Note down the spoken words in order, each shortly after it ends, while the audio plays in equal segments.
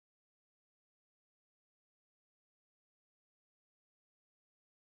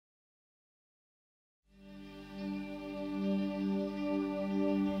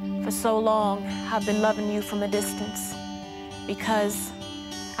For so long, I've been loving you from a distance because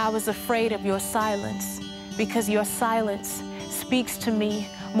I was afraid of your silence, because your silence speaks to me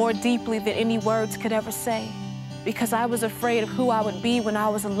more deeply than any words could ever say, because I was afraid of who I would be when I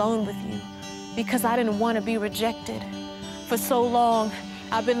was alone with you, because I didn't want to be rejected. For so long,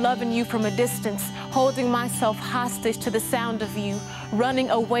 I've been loving you from a distance, holding myself hostage to the sound of you, running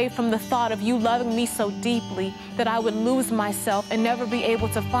away from the thought of you loving me so deeply that I would lose myself and never be able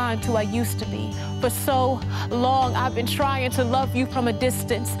to find who I used to be. For so long, I've been trying to love you from a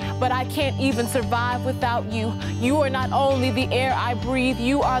distance, but I can't even survive without you. You are not only the air I breathe,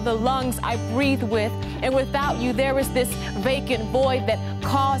 you are the lungs I breathe with. And without you, there is this vacant void that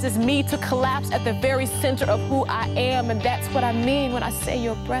causes me to collapse at the very center of who I am. And that's what I mean when I say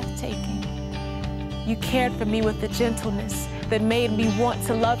you're breathtaking. You cared for me with a gentleness that made me want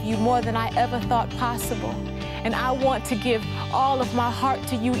to love you more than I ever thought possible. And I want to give all of my heart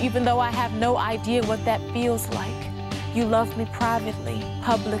to you, even though I have no idea what that feels like. You love me privately,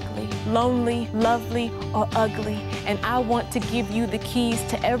 publicly, lonely, lovely, or ugly. And I want to give you the keys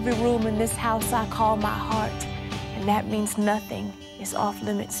to every room in this house I call my heart. And that means nothing is off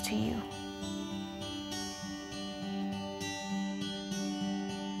limits to you.